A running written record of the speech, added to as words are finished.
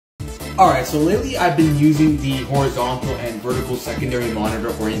Alright, so lately I've been using the horizontal and vertical secondary monitor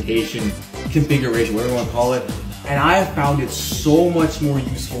orientation configuration, whatever you want to call it, and I have found it so much more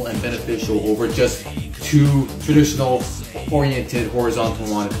useful and beneficial over just two traditional oriented horizontal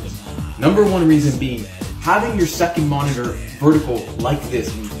monitors. Number one reason being, having your second monitor vertical like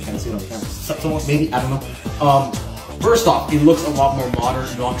this, you can see it on camera, somewhat maybe, I don't know. First off, it looks a lot more modern,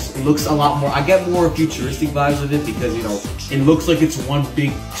 it looks a lot more, I get more futuristic vibes of it because, you know, it looks like it's one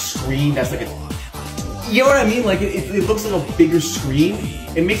big screen that's like a, you know what I mean? Like, it looks like a bigger screen.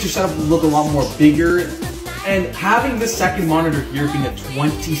 It makes your setup look a lot more bigger. And having this second monitor here being a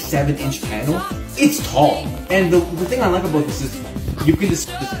 27-inch panel, it's tall. And the thing I like about this is you can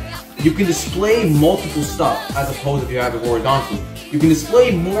display multiple stuff as opposed if you have it horizontal. You can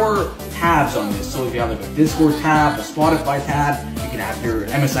display more tabs on this. So if you have like a Discord tab, a Spotify tab, you can have your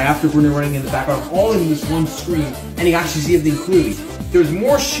MSI Afterburner running in the background, all in this one screen, and you can actually see everything clearly. There's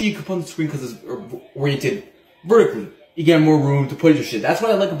more shit you can put on the screen because it's oriented vertically. You get more room to put your shit. That's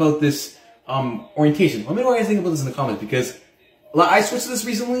what I like about this orientation. Let me know what you guys think about this in the comments, because I switched to this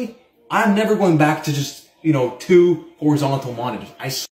recently. I'm never going back to just, you know, two horizontal monitors.